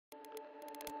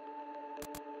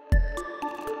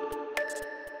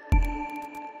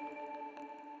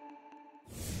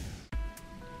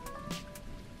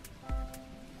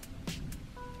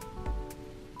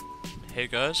Hey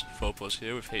guys, Phobos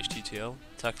here with HTTL,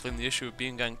 tackling the issue of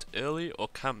being ganked early or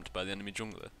camped by the enemy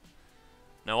jungler.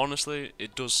 Now honestly,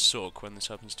 it does suck when this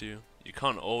happens to you. You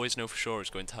can't always know for sure it's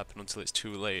going to happen until it's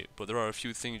too late, but there are a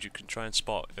few things you can try and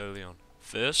spot early on.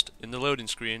 First, in the loading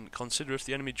screen, consider if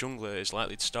the enemy jungler is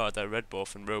likely to start their red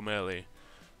buff and roam early.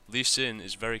 Lee Sin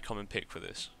is a very common pick for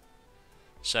this.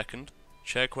 Second,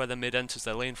 check where their mid enters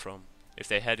their lane from. If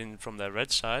they head in from their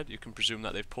red side, you can presume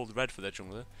that they've pulled red for their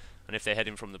jungler, and if they head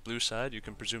in from the blue side, you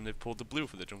can presume they've pulled the blue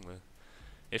for the jungler.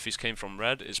 If he's came from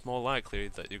red, it's more likely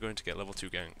that you're going to get level 2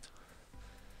 ganked.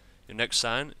 Your next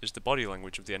sign is the body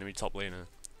language of the enemy top laner.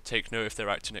 Take note if they're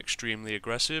acting extremely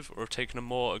aggressive, or have taken a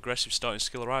more aggressive starting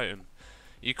skill or item.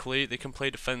 Equally, they can play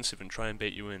defensive and try and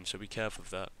bait you in, so be careful of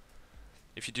that.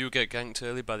 If you do get ganked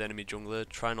early by the enemy jungler,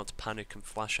 try not to panic and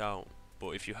flash out,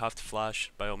 but if you have to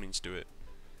flash, by all means do it.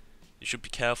 You should be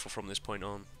careful from this point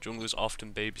on. Junglers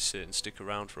often babysit and stick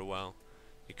around for a while.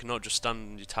 You cannot just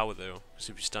stand on your tower though, because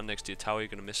if you stand next to your tower you're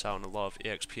going to miss out on a lot of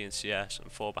EXP and CS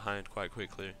and fall behind quite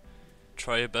quickly.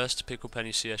 Try your best to pick up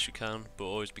any CS you can, but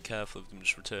always be careful of them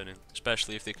just returning,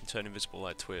 especially if they can turn invisible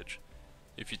like Twitch.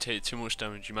 If you take too much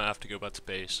damage you might have to go back to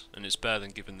base, and it's better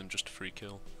than giving them just a free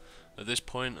kill. At this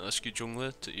point, ask your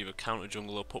jungler to either counter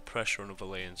jungle or put pressure on other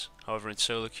lanes. However, in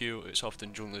solo queue, it's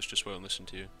often junglers just won't listen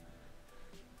to you.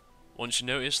 Once you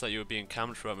notice that you are being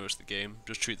camped throughout most of the game,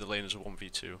 just treat the lane as a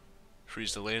 1v2.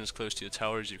 Freeze the lane as close to your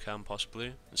tower as you can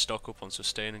possibly, and stock up on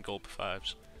sustain and gold per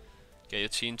 5s. Get your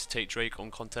team to take Drake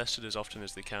uncontested as often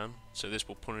as they can, so this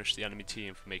will punish the enemy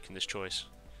team for making this choice.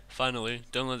 Finally,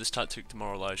 don't let this tactic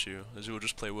demoralise you, as you will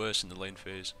just play worse in the lane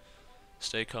phase.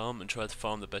 Stay calm and try to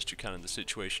farm the best you can in the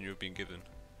situation you have been given.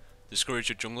 Discourage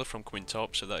your jungler from coming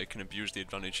top so that it can abuse the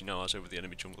advantage he now has over the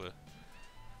enemy jungler.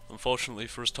 Unfortunately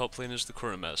for us top laners, the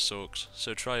current meta sucks,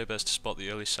 so try your best to spot the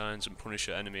early signs and punish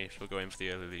your enemy for going for the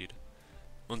early lead.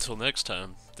 Until next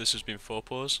time, this has been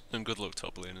Phobos, and good luck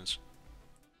top laners.